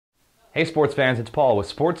Hey sports fans, it's Paul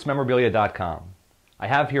with SportsMemorabilia.com. I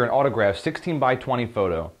have here an autographed 16 by 20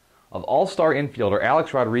 photo of All-Star infielder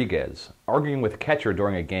Alex Rodriguez arguing with a catcher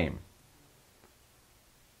during a game.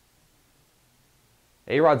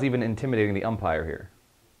 A-Rod's even intimidating the umpire here.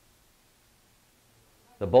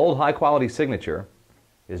 The bold, high-quality signature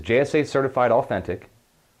is JSA certified authentic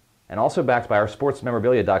and also backed by our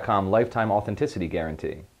SportsMemorabilia.com lifetime authenticity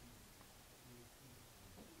guarantee.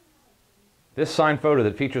 This signed photo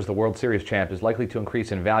that features the World Series champ is likely to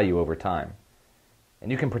increase in value over time,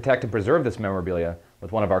 and you can protect and preserve this memorabilia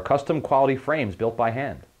with one of our custom quality frames built by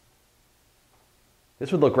hand.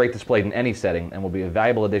 This would look great displayed in any setting and will be a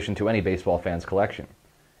valuable addition to any baseball fan's collection.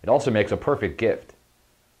 It also makes a perfect gift.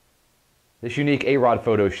 This unique A-Rod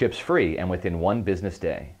photo ships free and within one business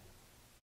day.